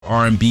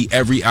R&B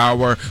every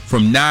hour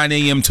from 9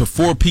 a.m. to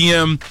 4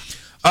 p.m.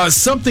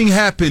 Something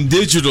happened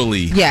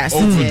digitally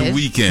over the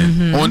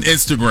weekend on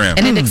Instagram.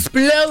 And it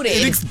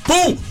exploded.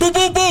 Boom, boom,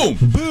 boom,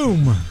 boom.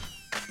 Boom.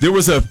 There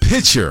was a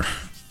picture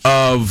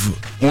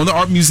of, on the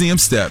Art Museum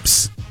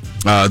steps,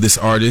 this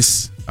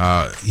artist,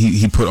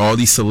 he put all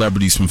these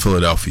celebrities from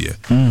Philadelphia.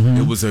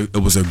 It was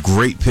a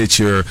great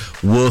picture.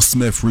 Will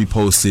Smith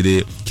reposted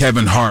it.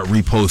 Kevin Hart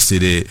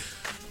reposted it.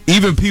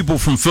 Even people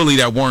from Philly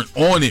that weren't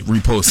on it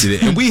reposted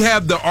it. And we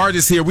have the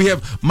artist here. We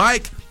have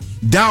Mike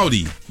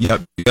Doughty.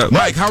 Yep.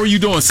 Mike, how are you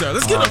doing, sir?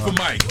 Let's get up for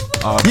Mike.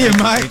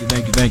 Mike.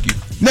 Thank you.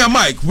 Now,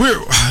 Mike,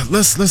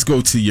 let's go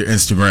to your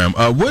Instagram.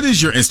 What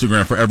is your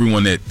Instagram for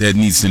everyone that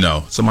needs to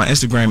know? So my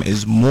Instagram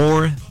is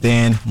More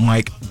Than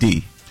Mike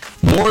D.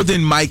 More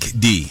Than Mike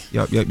D.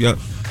 Yep.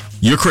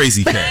 You're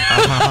crazy,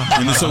 Kat.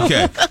 And it's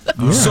okay.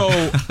 So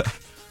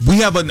we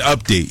have an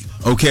update,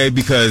 okay?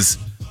 Because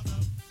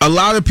a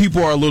lot of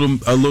people are a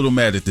little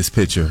mad at this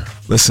picture.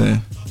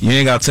 Listen, you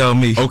ain't gotta tell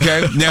me.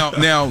 Okay.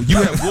 Now you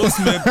have Will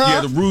Smith, you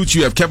have the Roots,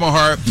 you have Kevin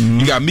Hart,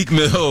 you got Meek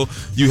Mill,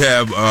 you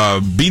have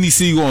Beanie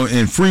Siegel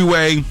and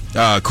Freeway,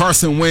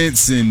 Carson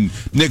Wentz and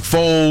Nick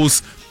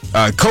Foles,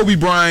 Kobe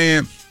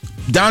Bryant,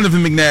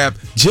 Donovan McNabb.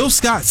 Jill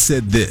Scott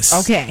said this.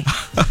 Okay.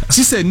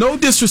 She said, no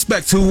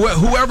disrespect to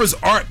whoever's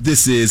art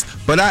this is,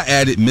 but I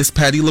added Miss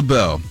Patti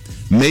LaBelle,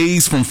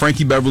 Maze from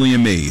Frankie Beverly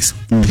and Maze,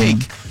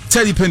 Pink,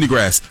 Teddy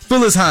Pendergrass,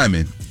 Phyllis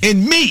Hyman,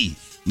 and me.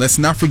 Let's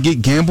not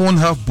forget Gamble and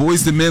Huff,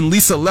 Boys to Men,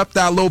 Lisa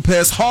Left-Eye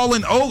Lopez, Hall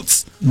and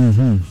Oates.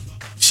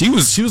 She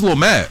was a little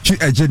mad. She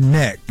at your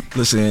neck.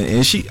 Listen,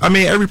 and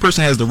every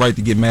person has the right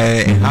to get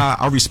mad, and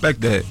I respect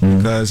that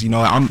because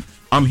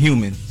I'm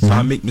human, so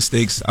I make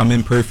mistakes. I'm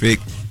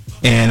imperfect,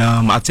 and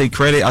I take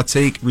credit. I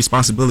take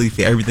responsibility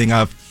for everything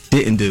I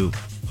didn't do,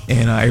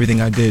 and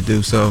everything I did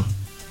do. So.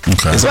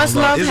 Okay.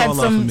 Questlove had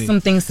some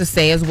things to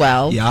say as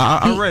well. Yeah,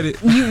 I read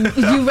it.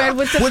 You read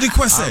what did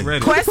Quest say?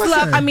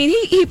 Questlove, I mean,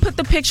 he put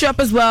the picture up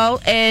as well,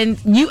 and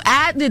you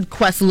added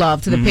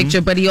Questlove to the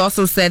picture, but he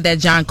also said that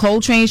John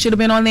Coltrane should have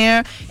been on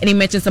there, and he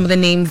mentioned some of the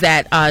names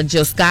that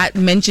Jill Scott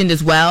mentioned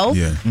as well.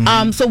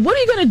 Yeah. So what are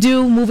you going to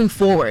do moving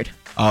forward?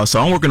 So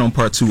I'm working on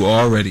part 2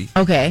 already.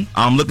 Okay.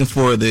 I'm looking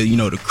for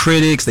the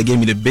critics. They gave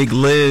me the big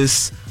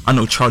list. I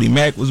know Charlie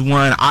Mack was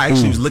one. I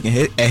actually was looking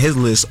at his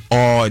list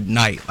all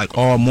night, like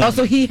all morning.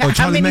 Oh, so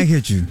Charlie Mack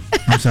hit you.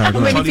 I'm sorry.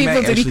 Charlie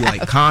Mack actually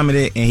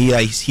commented, and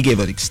he gave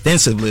an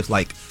extensive list,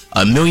 like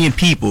 1 million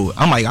people.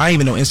 I'm like, I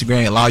didn't even know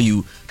Instagram allow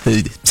you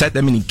to set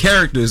that many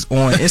characters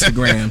on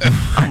Instagram.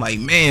 I'm like,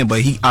 man,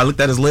 but I looked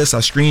at his list,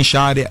 I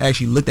screenshot it,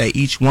 actually looked at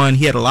each one.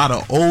 He had a lot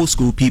of old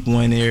school people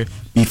in there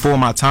before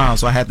my time,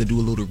 so I had to do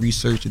a little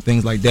research and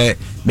things like that,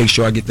 make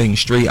sure I get things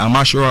straight. I'm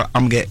not sure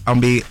I'm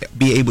be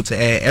able to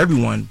add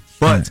everyone,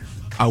 but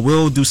I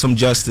will do some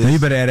justice. You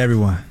better add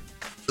everyone.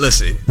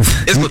 Listen,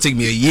 it's gonna take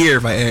me a year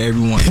if I add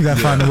everyone. You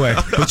gotta find a way.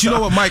 But you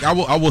know what, Mike? I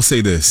will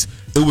say this.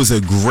 It was a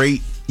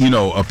great,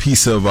 a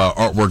piece of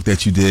artwork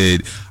that you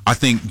did. I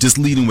think just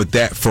leading with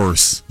that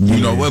first,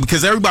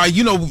 because everybody,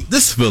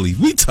 this Philly,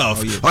 we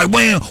tough. Like,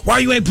 man, why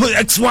you ain't put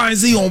X, Y, and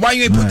Z on? Why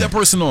you ain't put that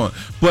person on?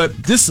 But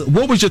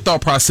what was your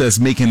thought process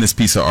making this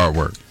piece of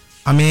artwork?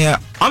 I mean,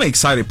 I'm an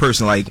excited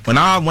person. Like when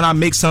I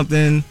make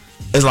something,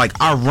 it's like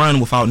I run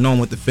without knowing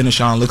what the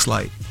finish line looks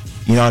like.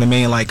 You know what I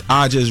mean? Like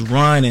I just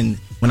run, and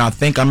when I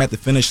think I'm at the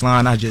finish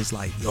line, I just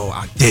like,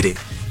 I did it.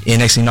 And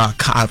next thing you know,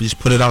 I just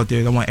put it out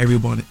there. I want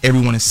everyone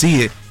to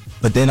see it.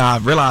 But then I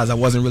realized I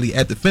wasn't really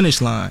at the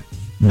finish line.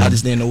 I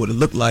just didn't know what it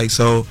looked like.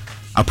 So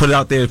I put it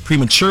out there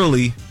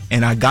prematurely,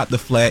 and I got the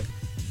flat.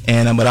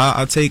 And but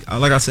I take,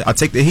 like I said, I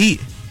take the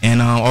heat.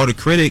 And all the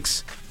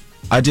critics,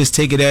 I just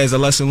take it as a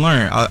lesson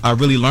learned. I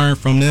really learn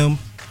from them.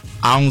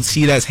 I don't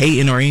see it as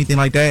hating or anything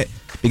like that.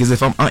 Because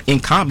if I'm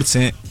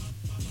incompetent,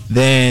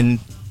 then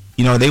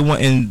they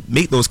wouldn't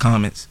make those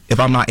comments if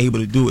I'm not able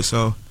to do it.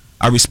 So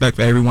I respect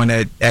for everyone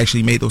that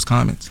actually made those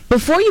comments.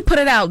 Before you put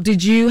it out,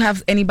 did you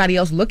have anybody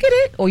else look at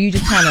it, or you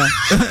just kind of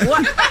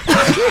what?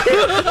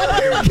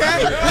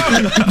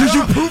 Did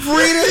you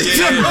proofread it?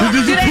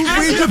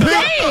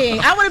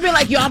 I would have been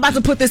like, I'm about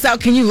to put this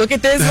out. Can you look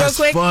at this real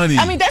quick? Funny.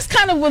 I mean, that's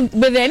kind of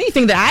with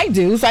anything that I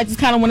do. So I just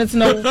kind of wanted to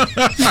know.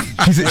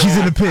 She's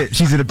in the pit.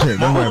 She's in the pit.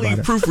 Don't worry about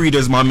it. Proofreader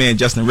is my man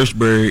Justin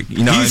Richburg.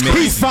 You know what I mean?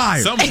 He's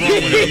fired. Something's wrong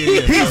with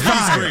him. He's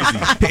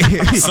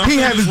fired. He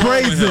has his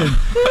braids in.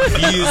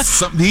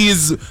 He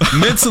is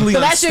mentally So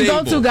that's unstable.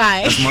 your go-to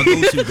guy. That's my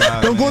go-to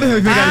guy. Don't go to him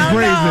if he got his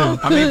braids in.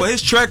 I mean, but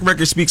his track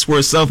record speaks for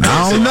itself.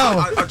 I don't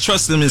know. I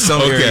trust him in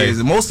some areas,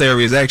 in most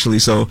areas actually.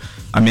 So,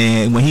 I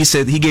mean, when he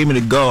said he gave me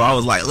the go, I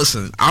was like,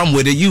 listen, I'm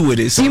with it, you with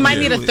it. So you might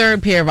need a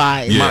third pair of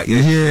eyes. Yeah.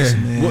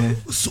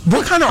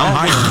 What kind of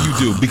art do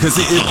you do? Because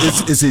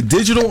is it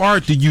digital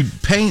art? Do you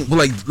paint?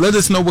 Like, let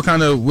us know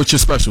what's your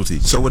specialty.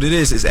 So what it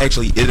is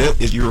actually,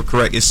 you were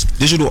correct. It's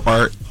digital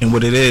art, and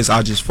what it is,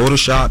 I just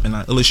Photoshop and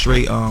I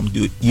illustrate.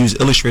 Use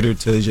Illustrator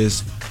to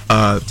just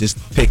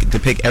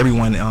pick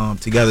everyone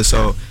together.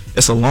 So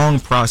it's a long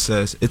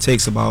process. It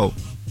takes about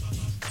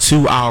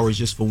 2 hours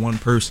just for one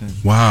person.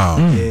 Wow.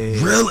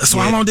 Yeah. Really? So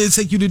how long did it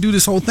take you to do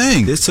this whole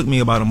thing? This took me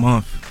about a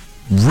month.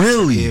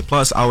 Really? Yeah.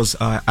 Plus,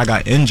 I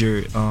got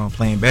injured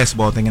playing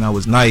basketball, thinking I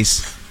was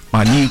nice.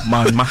 My knee,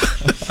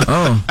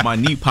 my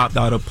knee popped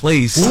out of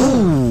place.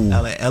 Ooh.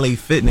 LA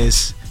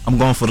Fitness. I'm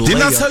going for the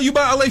Didn't I layup. tell you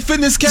about LA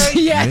Fitness, K?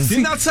 Yes.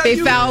 Didn't I tell They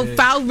you?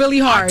 fouled really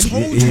hard. I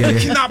told you you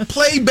cannot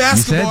play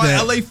basketball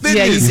at LA Fitness.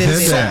 Yeah, you did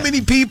so that. many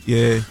people.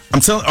 Yeah. I'm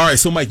telling. All right,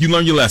 so Mike, you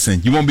learned your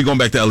lesson. You won't be going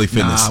back to LA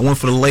Fitness. Nah, I went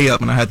for the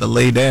layup and I had to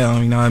lay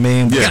down. You know what I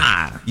mean? But,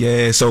 Yeah.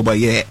 yeah. So, but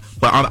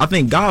I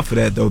thank God for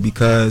that though,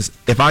 because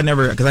if I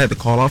had to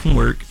call off from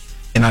work,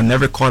 and I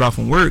never called off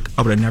from work,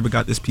 I would have never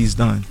got this piece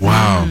done.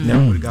 Wow.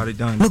 Never would have got it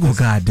done. Look what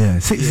God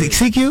does.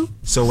 CQ?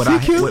 So what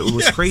CQ?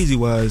 was crazy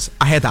was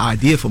I had the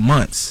idea for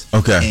months.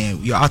 Okay.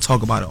 And I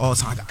talk about it all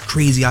the time. I got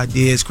crazy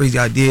ideas,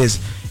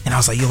 and I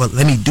was like, yo,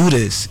 let me do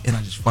this, and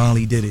I just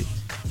finally did it.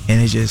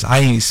 And it's just I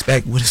didn't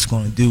expect what it's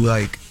gonna do.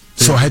 Like,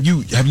 So have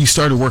you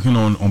started working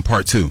on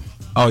part 2?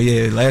 oh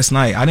yeah, last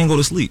night I didn't go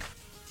to sleep.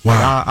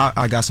 Wow. Like,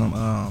 I got some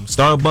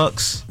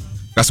Starbucks,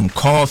 got some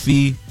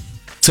coffee,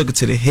 took it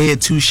to the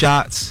head, 2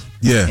 shots.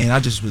 Yeah. And I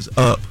just was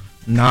up.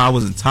 Nah, I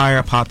wasn't tired.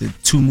 I popped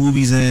 2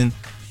 movies in,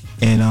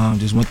 and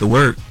just went to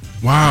work.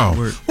 Wow.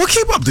 Work. Well,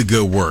 keep up the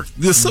good work.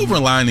 The silver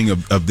lining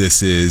of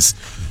this is,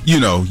 you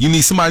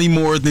need somebody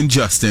more than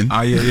Justin.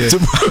 Yeah.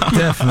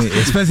 Definitely.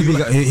 Especially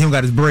if he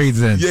got his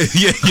braids in.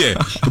 Yeah.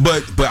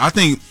 But I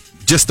think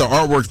just the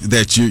artwork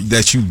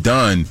that you've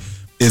done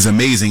is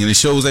amazing, and it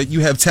shows that you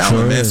have talent,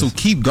 Sure man. is. So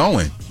keep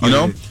going. You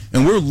know. Yeah.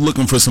 And we're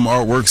looking for some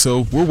artwork,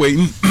 so we're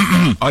waiting.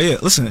 Oh yeah,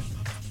 listen.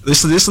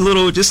 This is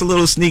a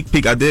little sneak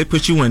peek. I did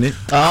put you in it.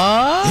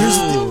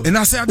 Oh. And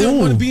I said I didn't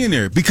want to be in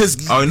there because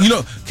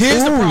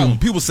here's the problem.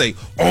 People say,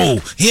 "Oh,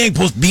 he ain't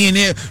supposed to be in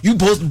there. You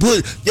supposed to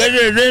put."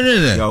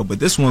 Yo, but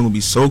this one will be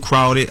so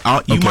crowded.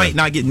 You might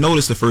not get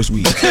noticed the first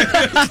week.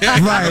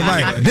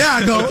 Right. There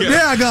I go.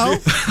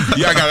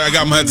 Yeah, I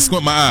got to have to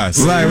squint my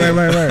eyes.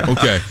 Right.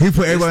 Okay. He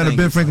put everybody on the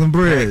Ben Franklin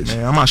Bridge.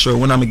 Man, I'm not sure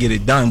when I'm gonna get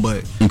it done,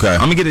 but Okay.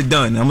 I'm gonna get it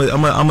done. I'm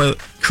gonna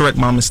correct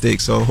my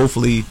mistakes. So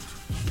hopefully,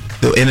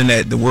 the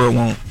internet, the world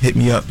won't hit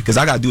me up, because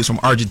I got dudes from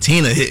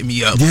Argentina hitting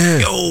me up. Yeah.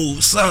 Yo,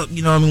 what's up?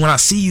 You know what I mean? When I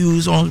see you,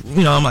 it's on,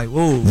 I'm like,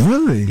 whoa.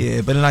 Really?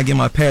 Yeah, but then I get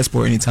my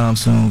passport anytime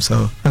soon.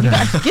 So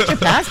Get your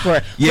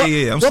passport.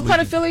 Yeah. What part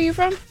of Philly are you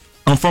from?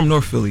 I'm from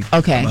North Philly.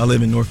 Okay. I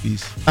live in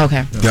Northeast.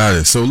 Okay. Got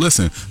it. So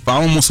listen,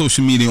 follow him on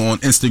social media on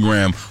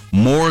Instagram,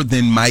 More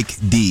Than Mike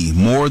D.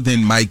 More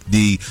Than Mike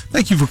D.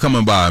 Thank you for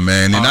coming by,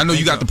 man. And I know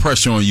you got the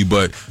pressure on you,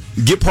 but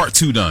get part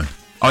 2 done.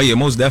 Oh yeah,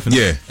 most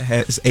definitely. Yeah.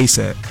 It's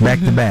ASAP. Back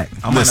to back.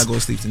 I might Listen. not go to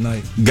sleep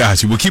tonight.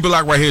 Got you. We'll keep it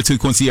locked right here to the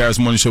Quincy Harris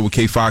Morning Show with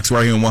K Fox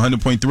right here on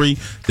 100.3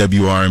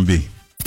 WRNB.